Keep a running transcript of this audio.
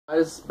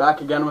Guys,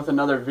 back again with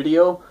another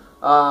video.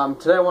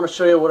 Today I want to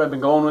show you what I've been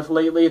going with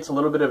lately. It's a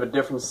little bit of a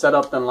different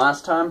setup than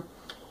last time.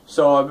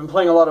 So I've been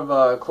playing a lot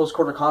of close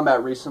quarter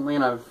combat recently,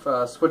 and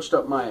I've switched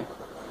up my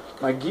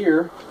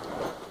gear.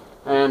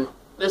 And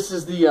this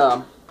is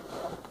the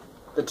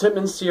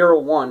Tippmann Sierra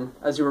 1,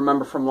 as you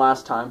remember from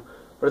last time,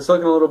 but it's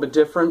looking a little bit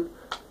different.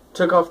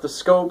 Took off the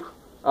scope.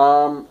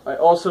 I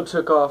also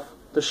took off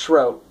the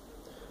shroud,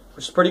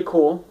 which is pretty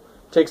cool.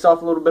 Takes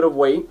off a little bit of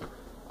weight,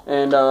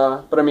 and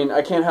but I mean,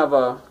 I can't have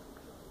a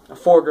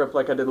foregrip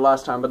like I did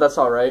last time, but that's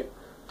all right.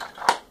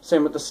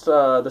 Same with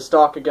the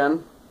stock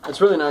again.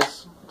 It's really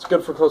nice. It's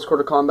good for close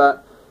quarter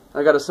combat.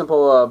 I got a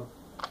simple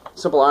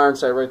iron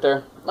sight right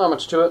there. Not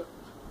much to it.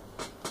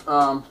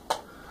 The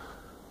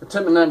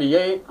Tippmann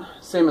 98,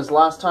 same as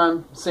last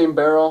time. Same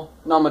barrel.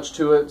 Not much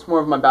to it. It's more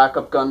of my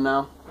backup gun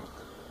now.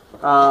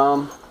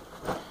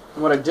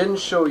 What I didn't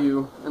show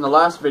you in the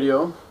last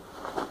video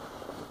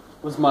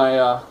was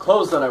my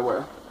clothes that I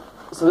wear.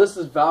 So this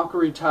is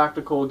Valkyrie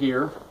tactical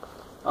gear.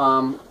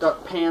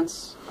 Got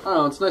pants. I don't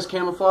know, it's nice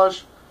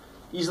camouflage.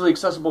 Easily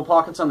accessible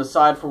pockets on the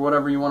side for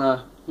whatever you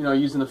want to,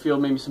 use in the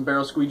field. Maybe some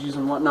barrel squeegees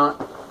and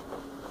whatnot.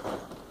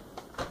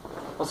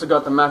 Also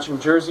got the matching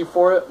jersey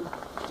for it.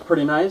 It's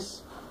pretty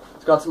nice.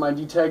 It's got some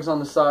ID tags on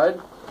the side,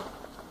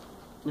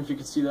 if you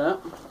can see that.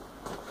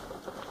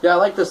 Yeah, I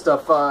like this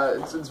stuff.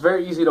 It's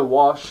very easy to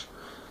wash.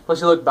 Plus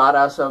you look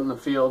badass out in the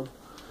field.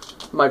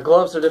 My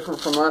gloves are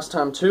different from last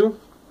time too.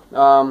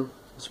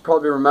 As you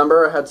probably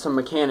remember, I had some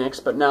mechanics,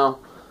 but now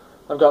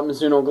I've got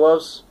Mizuno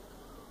gloves.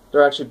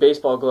 They're actually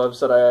baseball gloves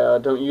that I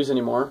don't use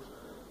anymore.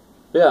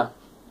 But yeah,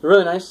 they're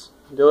really nice.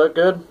 They look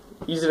good.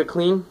 Easy to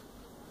clean.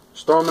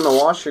 Just throw them in the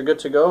wash, you're good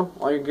to go.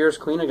 All your gear's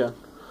clean again.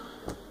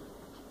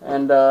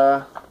 And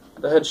the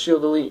Head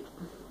Shield Elite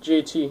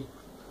GAT.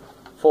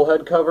 Full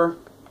head cover.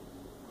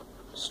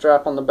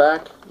 Strap on the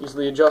back.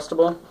 Easily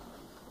adjustable.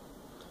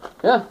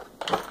 Yeah,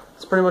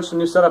 that's pretty much the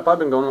new setup I've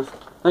been going with.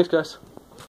 Thanks, guys.